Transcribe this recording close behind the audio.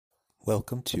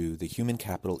Welcome to the Human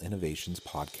Capital Innovations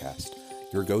Podcast,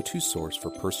 your go-to source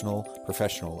for personal,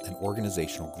 professional, and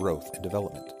organizational growth and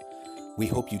development. We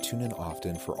hope you tune in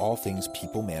often for all things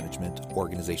people management,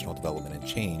 organizational development and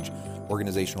change,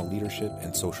 organizational leadership,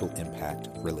 and social impact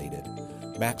related.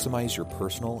 Maximize your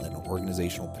personal and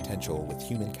organizational potential with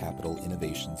Human Capital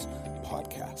Innovations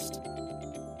Podcast.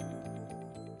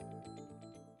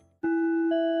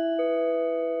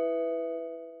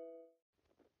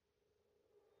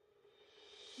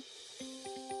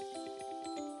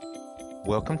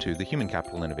 Welcome to the Human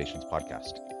Capital Innovations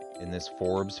Podcast. In this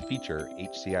Forbes feature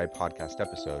HCI podcast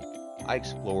episode, I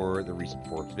explore the recent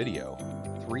Forbes video,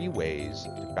 3 ways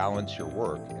to balance your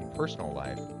work and personal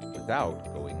life without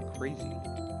going crazy.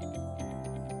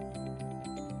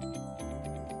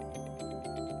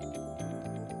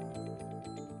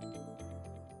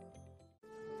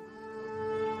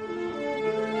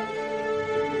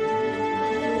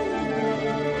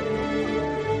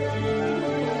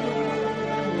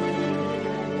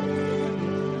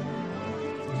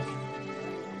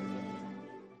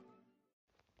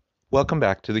 Welcome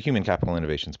back to the Human Capital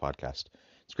Innovations Podcast.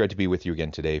 It's great to be with you again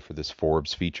today for this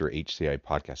Forbes feature HCI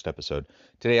podcast episode.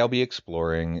 Today I'll be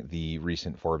exploring the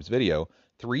recent Forbes video,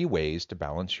 3 ways to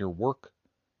balance your work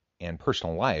and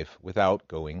personal life without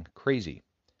going crazy.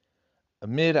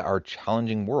 Amid our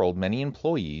challenging world, many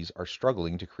employees are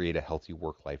struggling to create a healthy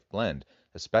work-life blend,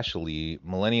 especially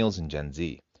millennials and Gen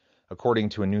Z. According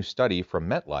to a new study from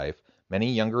MetLife,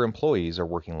 many younger employees are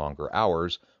working longer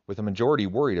hours, with a majority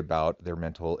worried about their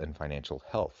mental and financial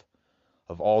health.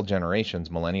 Of all generations,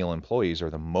 millennial employees are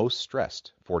the most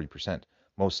stressed, 40%,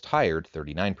 most tired,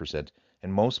 39%,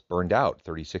 and most burned out,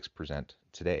 36%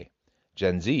 today.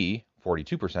 Gen Z,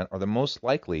 42%, are the most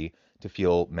likely to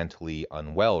feel mentally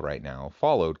unwell right now,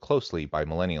 followed closely by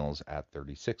millennials at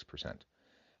 36%.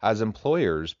 As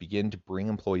employers begin to bring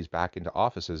employees back into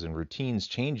offices and routines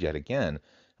change yet again,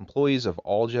 employees of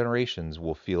all generations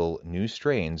will feel new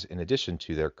strains in addition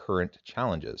to their current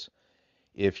challenges.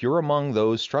 If you're among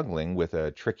those struggling with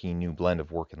a tricky new blend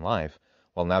of work and life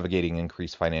while navigating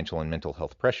increased financial and mental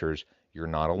health pressures, you're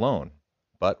not alone.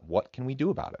 But what can we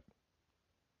do about it?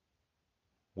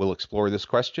 We'll explore this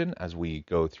question as we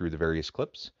go through the various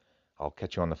clips. I'll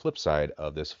catch you on the flip side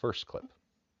of this first clip.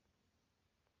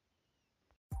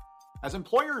 As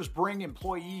employers bring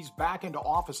employees back into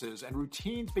offices and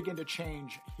routines begin to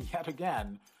change yet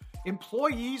again,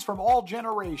 employees from all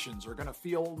generations are going to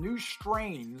feel new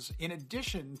strains in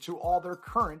addition to all their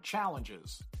current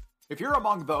challenges. If you're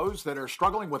among those that are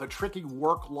struggling with a tricky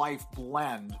work-life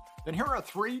blend, then here are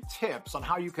 3 tips on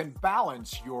how you can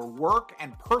balance your work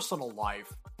and personal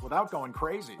life without going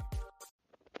crazy.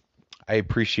 I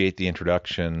appreciate the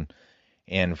introduction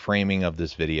and framing of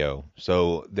this video.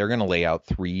 So they're going to lay out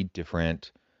 3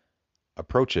 different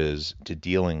approaches to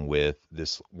dealing with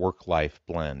this work-life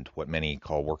blend, what many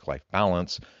call work-life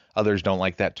balance. Others don't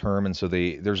like that term, and so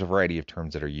there's a variety of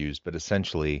terms that are used, but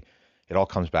essentially it all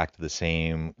comes back to the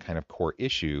same kind of core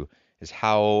issue, is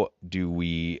how do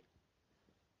we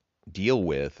deal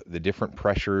with the different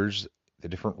pressures, the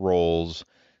different roles,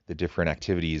 the different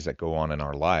activities that go on in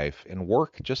our life, and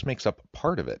work just makes up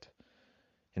part of it.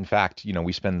 In fact,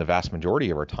 we spend the vast majority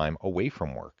of our time away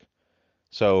from work.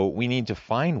 So we need to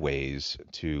find ways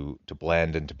to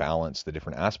blend and to balance the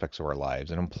different aspects of our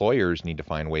lives. And employers need to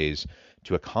find ways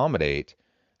to accommodate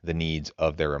the needs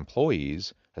of their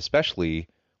employees, especially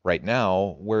right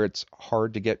now where it's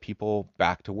hard to get people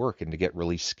back to work and to get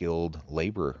really skilled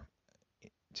labor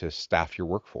to staff your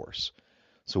workforce.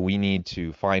 So we need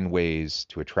to find ways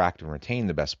to attract and retain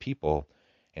the best people.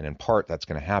 And in part, that's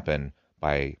going to happen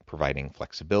by providing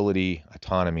flexibility,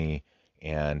 autonomy,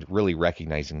 and really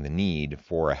recognizing the need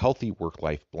for a healthy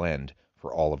work-life blend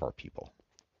for all of our people.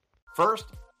 First,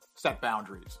 set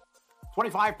boundaries.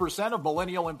 25% of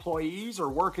millennial employees are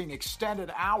working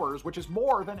extended hours, which is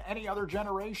more than any other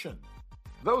generation.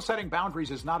 Though setting boundaries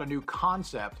is not a new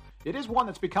concept, it is one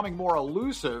that's becoming more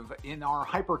elusive in our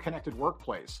hyper-connected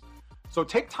workplace. So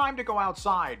take time to go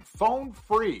outside,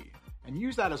 phone-free, and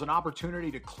use that as an opportunity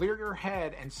to clear your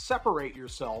head and separate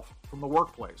yourself from the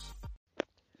workplace.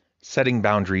 Setting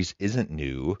boundaries isn't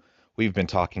new. We've been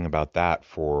talking about that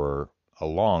for a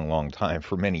long, long time,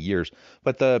 for many years.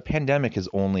 But the pandemic has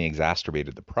only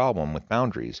exacerbated the problem with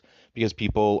boundaries because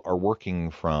people are working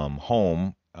from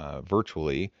home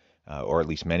virtually, or at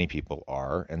least many people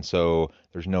are. And so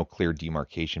there's no clear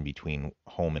demarcation between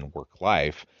home and work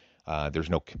life.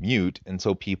 There's no commute. And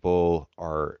so people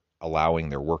are allowing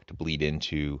their work to bleed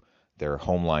into their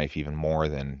home life even more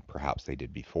than perhaps they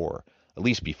did before. At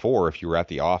least before, if you were at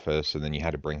the office and then you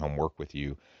had to bring home work with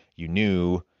you, you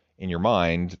knew in your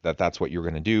mind that that's what you're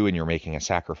going to do, and you're making a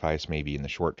sacrifice maybe in the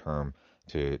short term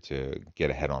to get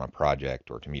ahead on a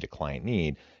project or to meet a client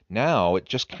need. Now it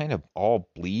just kind of all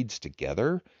bleeds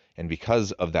together, and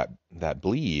because of that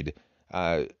bleed,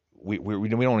 we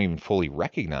don't even fully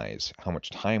recognize how much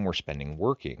time we're spending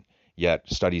working. Yet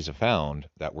studies have found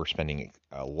that we're spending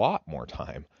a lot more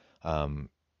time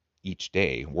each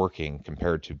day working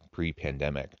compared to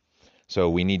pre-pandemic. So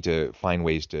we need to find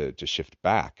ways to shift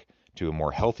back to a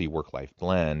more healthy work-life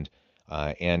blend,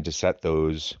 and to set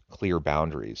those clear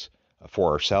boundaries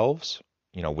for ourselves,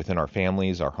 within our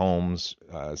families, our homes,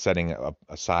 setting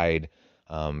aside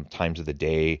times of the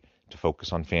day to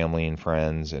focus on family and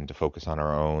friends and to focus on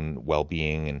our own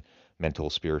well-being and mental,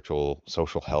 spiritual,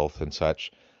 social health and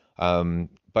such.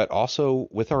 But also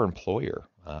with our employer.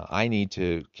 I need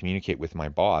to communicate with my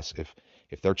boss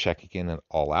if they're checking in at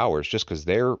all hours just because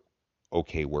they're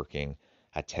okay working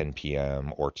at 10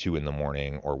 p.m. or 2 in the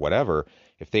morning or whatever.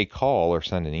 If they call or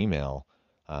send an email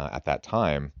at that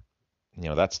time,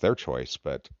 that's their choice.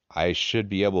 But I should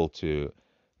be able to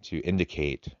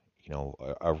indicate,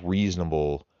 a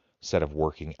reasonable set of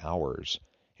working hours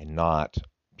and not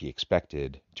be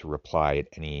expected to reply at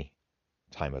any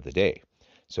time of the day.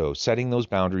 So setting those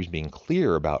boundaries, being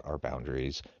clear about our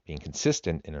boundaries, being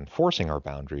consistent in enforcing our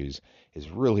boundaries is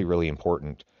really, really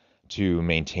important to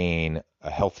maintain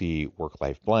a healthy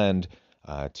work-life blend,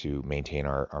 to maintain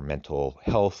our mental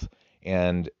health,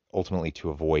 and ultimately to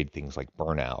avoid things like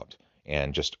burnout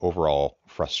and just overall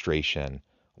frustration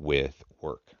with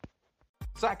work.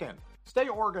 Second, stay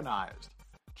organized.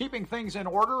 Keeping things in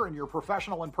order in your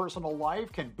professional and personal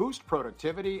life can boost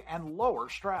productivity and lower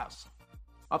stress.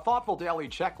 A thoughtful daily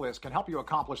checklist can help you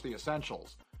accomplish the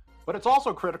essentials, but it's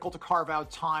also critical to carve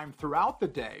out time throughout the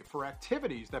day for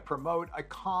activities that promote a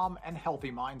calm and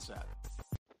healthy mindset.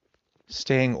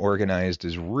 Staying organized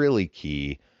is really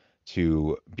key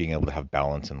to being able to have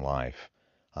balance in life.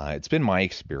 It's been my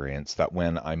experience that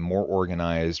when I'm more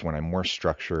organized, when I'm more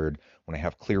structured, when I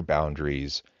have clear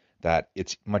boundaries, that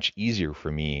it's much easier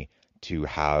for me to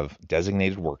have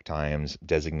designated work times,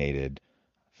 designated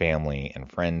family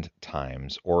and friend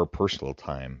times, or personal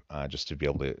time, just to be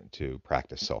able to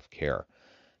practice self-care,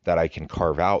 that I can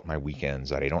carve out my weekends,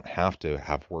 that I don't have to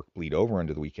have work bleed over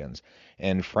into the weekends.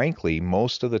 And frankly,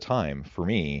 most of the time for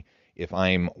me, if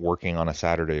I'm working on a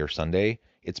Saturday or Sunday,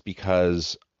 it's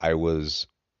because I was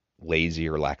lazy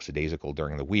or lackadaisical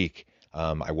during the week.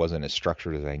 I wasn't as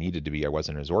structured as I needed to be. I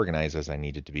wasn't as organized as I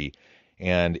needed to be.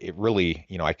 And it really,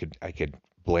 I could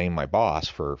blame my boss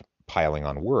for piling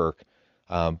on work.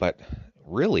 But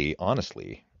really,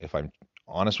 honestly, if I'm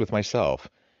honest with myself,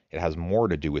 it has more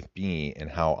to do with me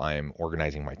and how I'm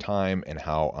organizing my time and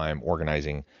how I'm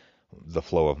organizing the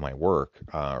flow of my work,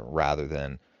 rather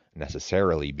than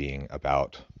necessarily being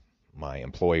about my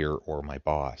employer or my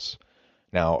boss.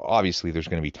 Now, obviously, there's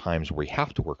going to be times where we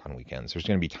have to work on weekends. There's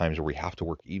going to be times where we have to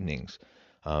work evenings.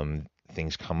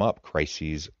 Things come up,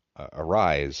 crises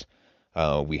arise.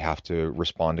 We have to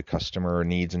respond to customer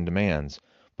needs and demands.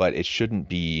 But it shouldn't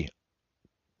be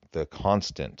the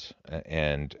constant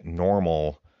and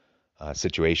normal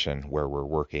situation where we're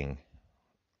working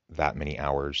that many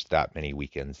hours, that many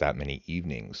weekends, that many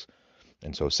evenings.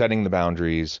 And so setting the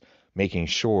boundaries, making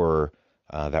sure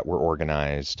that we're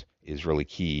organized is really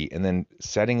key. And then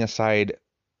setting aside,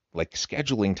 like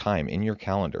scheduling time in your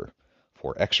calendar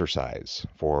for exercise,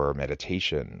 for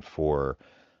meditation, for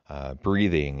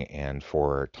breathing, and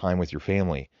for time with your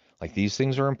family. Like these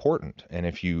things are important, and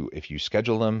if you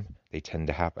schedule them, they tend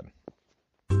to happen.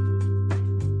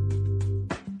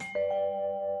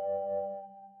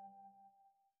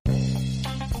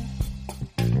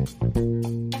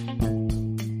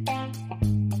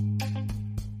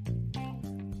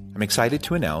 I'm excited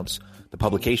to announce the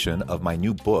publication of my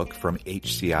new book from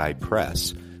HCI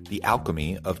Press, The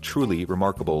Alchemy of Truly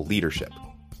Remarkable Leadership: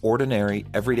 Ordinary,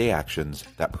 Everyday Actions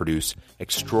That Produce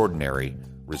Extraordinary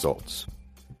Results.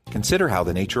 Consider how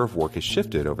the nature of work has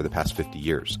shifted over the past 50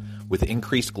 years. With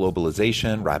increased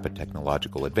globalization, rapid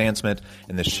technological advancement,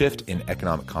 and the shift in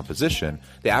economic composition,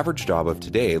 the average job of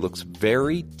today looks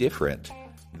very different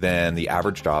than the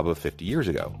average job of 50 years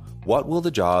ago. What will the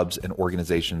jobs and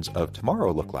organizations of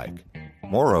tomorrow look like?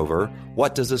 Moreover,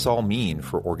 what does this all mean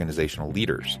for organizational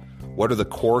leaders? What are the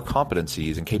core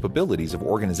competencies and capabilities of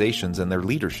organizations and their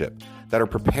leadership that are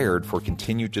prepared for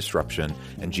continued disruption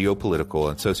and geopolitical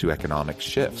and socioeconomic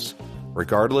shifts?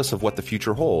 Regardless of what the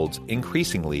future holds,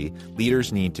 increasingly,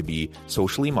 leaders need to be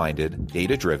socially minded,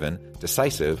 data-driven,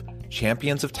 decisive,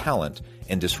 champions of talent,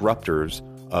 and disruptors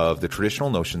of the traditional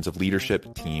notions of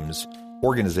leadership, teams,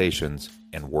 organizations,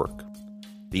 and work.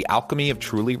 The Alchemy of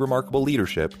Truly Remarkable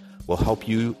Leadership will help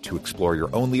you to explore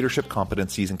your own leadership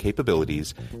competencies and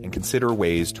capabilities and consider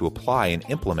ways to apply and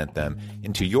implement them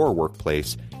into your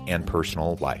workplace and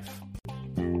personal life.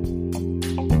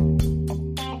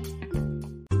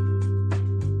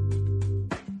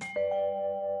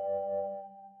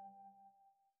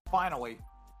 Finally,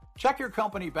 check your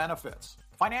company benefits.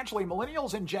 Financially,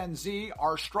 millennials and Gen Z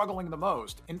are struggling the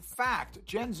most. In fact,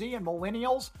 Gen Z and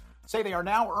millennials say they are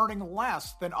now earning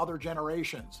less than other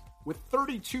generations, with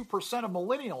 32% of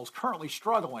millennials currently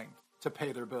struggling to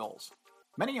pay their bills.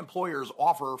 Many employers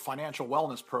offer financial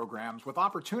wellness programs with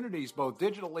opportunities both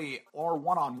digitally or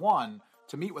one-on-one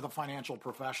to meet with a financial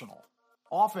professional.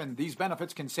 Often, these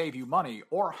benefits can save you money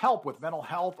or help with mental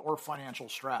health or financial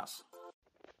stress.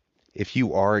 If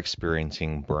you are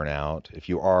experiencing burnout, if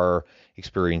you are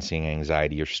experiencing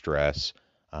anxiety or stress,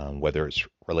 whether it's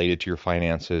related to your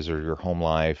finances or your home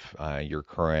life, your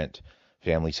current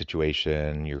family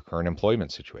situation, your current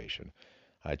employment situation,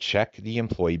 check the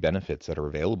employee benefits that are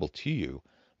available to you,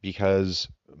 because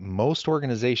most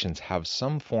organizations have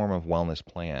some form of wellness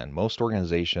plan. Most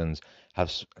organizations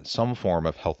have some form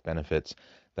of health benefits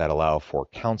that allow for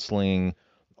counseling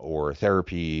or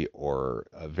therapy or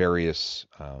various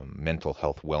mental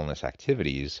health wellness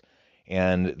activities,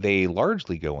 and they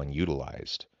largely go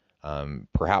unutilized,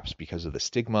 perhaps because of the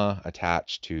stigma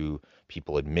attached to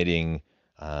people admitting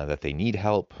that they need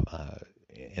help.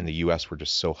 In the US, we're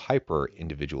just so hyper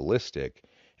individualistic,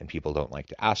 and people don't like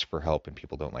to ask for help, and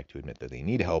people don't like to admit that they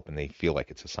need help, and they feel like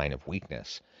it's a sign of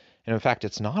weakness. And in fact,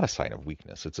 it's not a sign of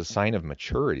weakness. It's a sign of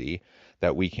maturity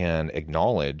that we can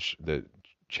acknowledge the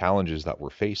challenges that we're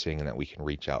facing and that we can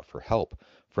reach out for help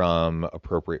from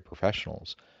appropriate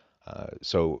professionals.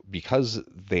 So because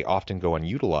they often go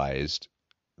unutilized,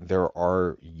 there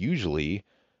are usually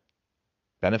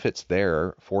benefits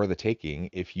there for the taking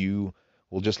if you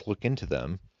will just look into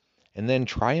them and then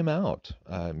try them out.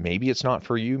 Maybe it's not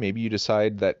for you. Maybe you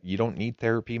decide that you don't need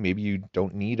therapy. Maybe you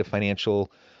don't need a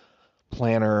financial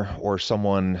planner or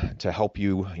someone to help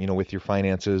you, with your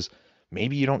finances.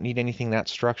 Maybe you don't need anything that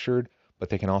structured, but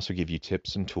they can also give you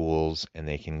tips and tools, and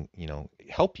they can,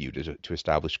 help you to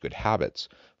establish good habits,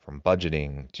 from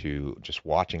budgeting to just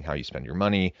watching how you spend your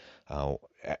money,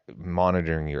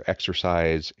 monitoring your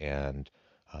exercise and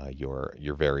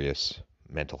your various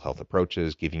mental health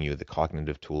approaches, giving you the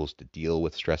cognitive tools to deal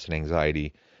with stress and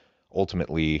anxiety.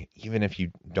 Ultimately, even if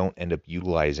you don't end up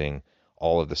utilizing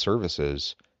all of the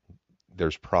services,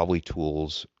 there's probably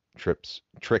tools,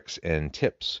 tricks, and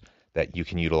tips that you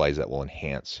can utilize that will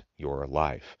enhance your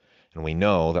life. And we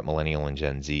know that millennial and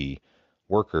Gen Z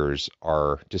workers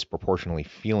are disproportionately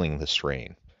feeling the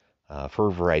strain for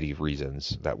a variety of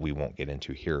reasons that we won't get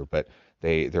into here, but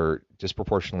they're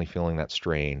disproportionately feeling that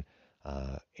strain,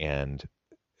 and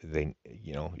they,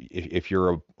 if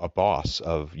you're a boss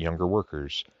of younger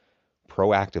workers,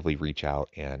 proactively reach out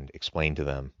and explain to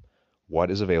them what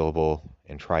is available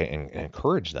and try and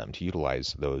encourage them to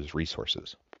utilize those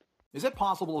resources. Is it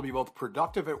possible to be both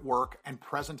productive at work and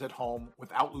present at home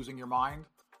without losing your mind?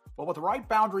 Well, with the right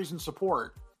boundaries and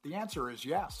support, the answer is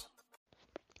yes.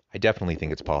 I definitely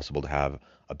think it's possible to have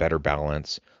a better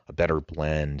balance, a better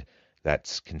blend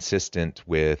that's consistent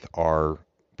with our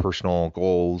personal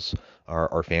goals,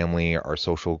 our family, our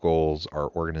social goals, our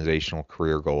organizational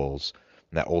career goals,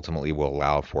 and that ultimately will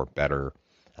allow for better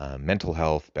mental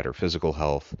health, better physical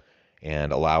health,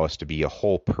 and allow us to be a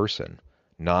whole person,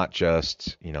 not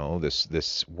just,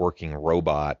 this working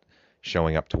robot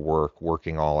showing up to work,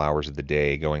 working all hours of the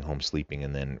day, going home sleeping,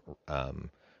 and then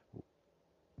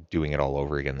doing it all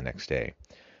over again the next day.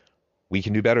 We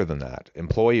can do better than that.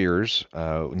 Employers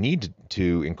need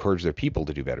to encourage their people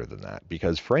to do better than that,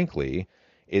 because frankly,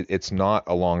 it's not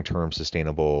a long-term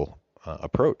sustainable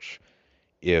approach.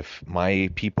 If my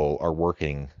people are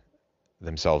working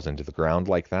themselves into the ground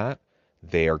like that,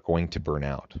 they are going to burn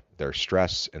out. Their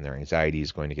stress and their anxiety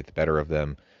is going to get the better of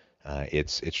them.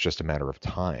 It's just a matter of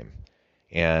time.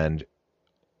 And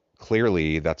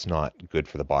clearly that's not good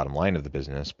for the bottom line of the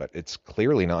business, but it's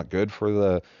clearly not good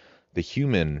for the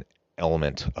human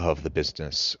element of the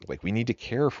business. Like, we need to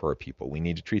care for our people. We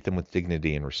need to treat them with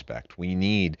dignity and respect. We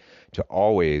need to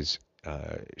always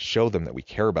show them that we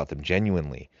care about them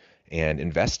genuinely and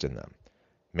invest in them.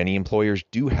 Many employers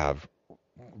do have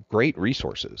great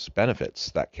resources,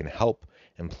 benefits that can help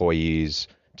employees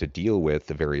to deal with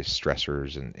the various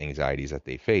stressors and anxieties that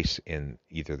they face in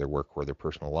either their work or their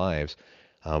personal lives.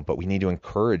 But we need to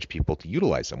encourage people to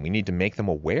utilize them. We need to make them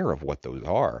aware of what those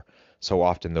are. So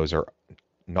often those are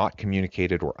not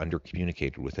communicated or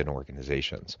undercommunicated within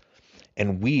organizations.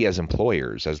 And we as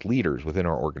employers, as leaders within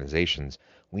our organizations,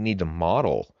 we need to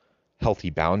model healthy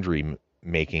boundary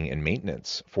making and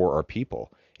maintenance for our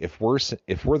people. If we're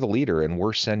the leader and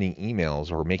we're sending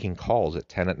emails or making calls at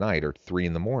 10 at night or 3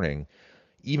 in the morning,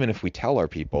 even if we tell our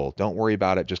people, don't worry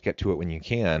about it, just get to it when you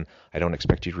can, I don't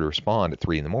expect you to respond at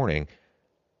 3 in the morning,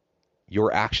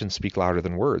 your actions speak louder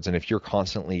than words. And if you're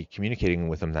constantly communicating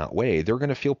with them that way, they're going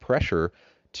to feel pressure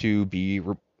to be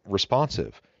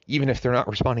responsive. Even if they're not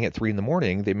responding at 3 in the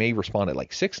morning, they may respond at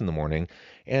like 6 in the morning,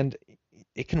 and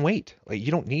it can wait. Like,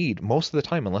 you don't need, most of the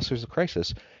time, unless there's a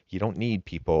crisis, you don't need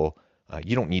people,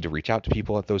 you don't need to reach out to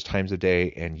people at those times of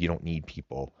day, and you don't need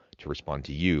people to respond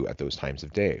to you at those times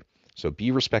of day. So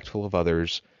be respectful of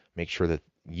others, make sure that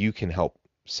you can help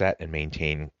set and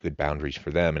maintain good boundaries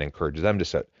for them and encourage them to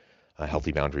set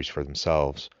healthy boundaries for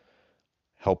themselves.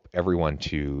 Help everyone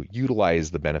to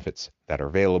utilize the benefits that are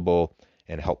available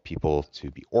and help people to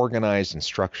be organized and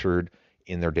structured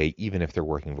in their day, even if they're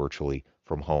working virtually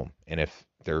from home. And if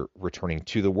they're returning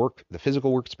to the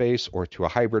physical workspace or to a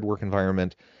hybrid work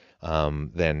environment,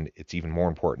 then it's even more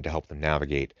important to help them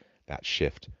navigate that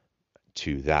shift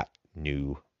to that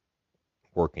new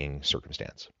working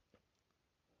circumstance.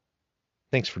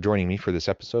 Thanks for joining me for this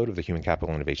episode of the Human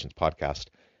Capital Innovations Podcast.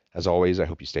 As always, I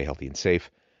hope you stay healthy and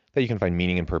safe, that you can find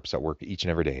meaning and purpose at work each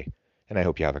and every day, and I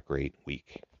hope you have a great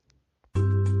week.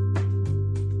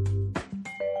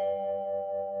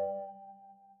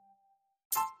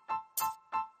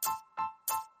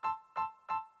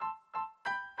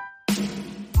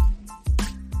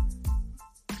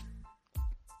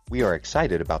 We are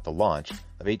excited about the launch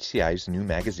of HCI's new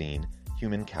magazine,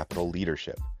 Human Capital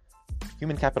Leadership.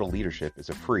 Human Capital Leadership is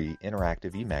a free,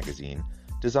 interactive e-magazine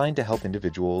designed to help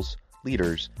individuals,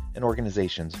 leaders, and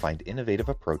organizations find innovative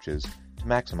approaches to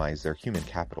maximize their human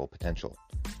capital potential.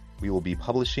 We will be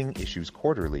publishing issues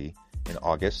quarterly in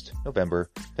August, November,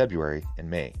 February, and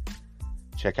May.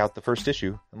 Check out the first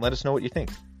issue and let us know what you think.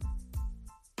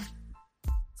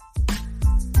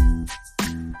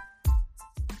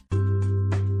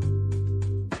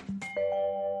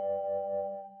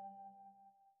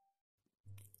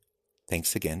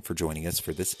 Thanks again for joining us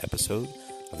for this episode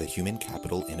of the Human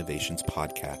Capital Innovations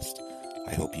Podcast.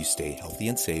 I hope you stay healthy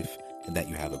and safe and that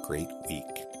you have a great week.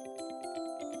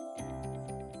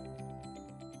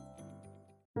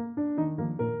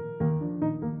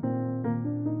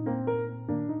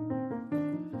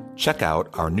 Check out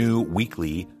our new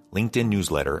weekly LinkedIn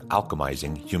newsletter,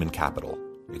 Alchemizing Human Capital,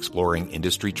 exploring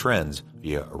industry trends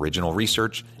via original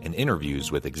research and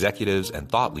interviews with executives and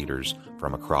thought leaders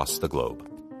from across the globe.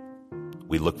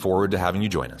 We look forward to having you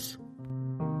join us.